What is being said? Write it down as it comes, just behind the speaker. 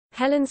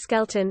Helen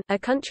Skelton, a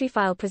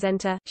Countryfile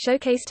presenter,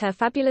 showcased her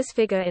fabulous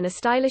figure in a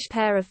stylish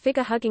pair of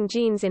figure-hugging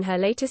jeans in her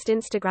latest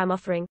Instagram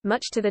offering.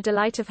 Much to the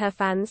delight of her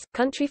fans,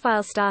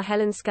 Countryfile star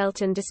Helen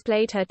Skelton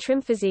displayed her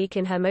trim physique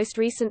in her most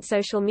recent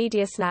social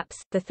media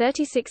snaps. The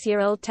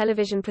 36-year-old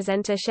television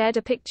presenter shared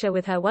a picture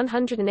with her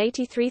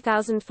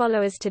 183,000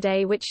 followers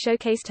today which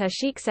showcased her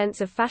chic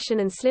sense of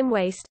fashion and slim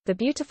waist. The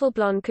beautiful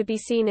blonde could be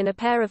seen in a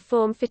pair of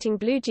form-fitting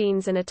blue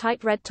jeans and a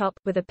tight red top,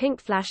 with a pink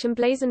flash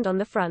emblazoned on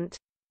the front.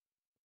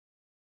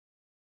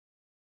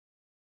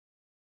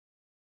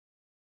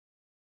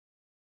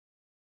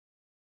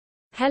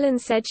 Helen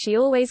said she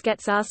always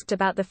gets asked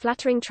about the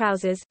flattering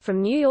trousers,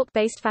 from New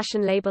York-based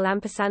fashion label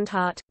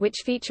 &Heart,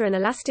 which feature an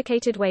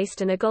elasticated waist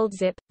and a gold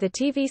zip. The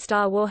TV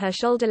star wore her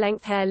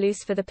shoulder-length hair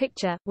loose for the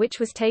picture, which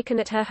was taken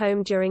at her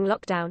home during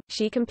lockdown.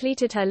 She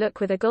completed her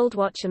look with a gold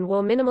watch and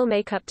wore minimal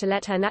makeup to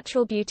let her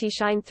natural beauty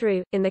shine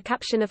through. In the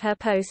caption of her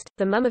post,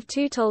 the mum of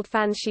two told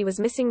fans she was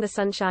missing the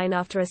sunshine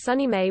after a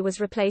sunny May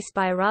was replaced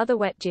by a rather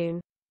wet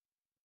June.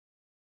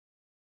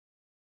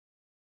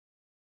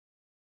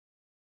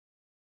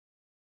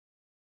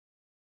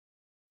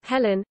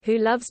 Helen, who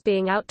loves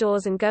being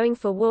outdoors and going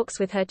for walks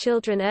with her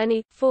children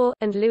Ernie, 4,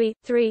 and Louis,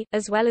 3,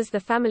 as well as the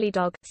family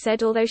dog,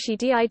 said although she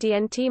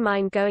didn't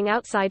mind going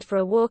outside for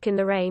a walk in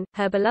the rain,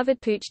 her beloved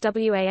pooch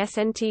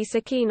wasn't so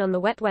keen on the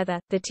wet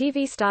weather. The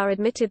TV star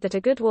admitted that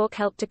a good walk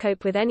helped to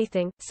cope with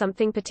anything,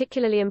 something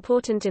particularly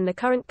important in the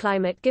current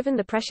climate given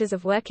the pressures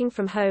of working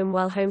from home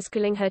while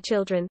homeschooling her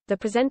children. The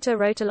presenter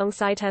wrote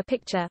alongside her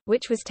picture,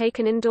 which was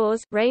taken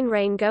indoors, "Rain,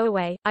 rain, go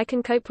away. I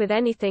can cope with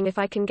anything if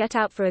I can get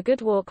out for a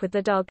good walk with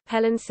the dog,"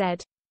 Helen said.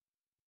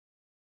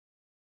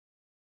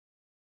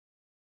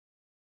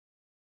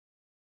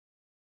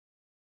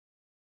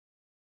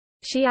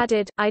 She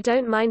added, "I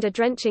don't mind a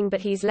drenching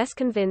but he's less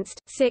convinced,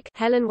 sick."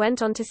 Helen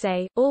went on to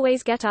say,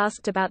 "Always get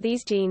asked about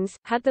these jeans,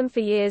 had them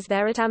for years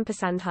there at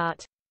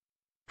 &Heart.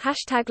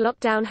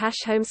 #lockdown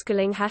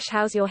 #homeschooling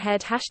 #how's your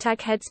head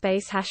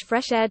 #headspace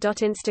 #fresh air."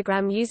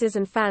 Instagram users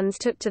and fans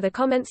took to the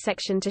comments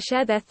section to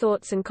share their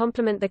thoughts and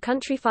compliment the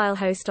Countryfile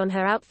host on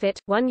her outfit.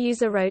 One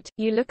user wrote,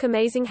 "You look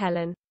amazing,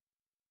 Helen.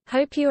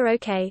 Hope you are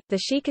okay, the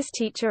chicest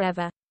teacher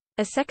ever."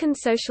 A second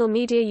social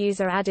media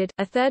user added,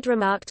 a third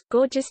remarked,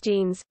 "Gorgeous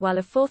jeans," while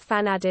a fourth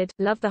fan added,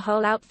 "Love the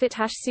whole outfit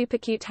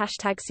 #supercute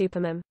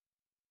 #supermom."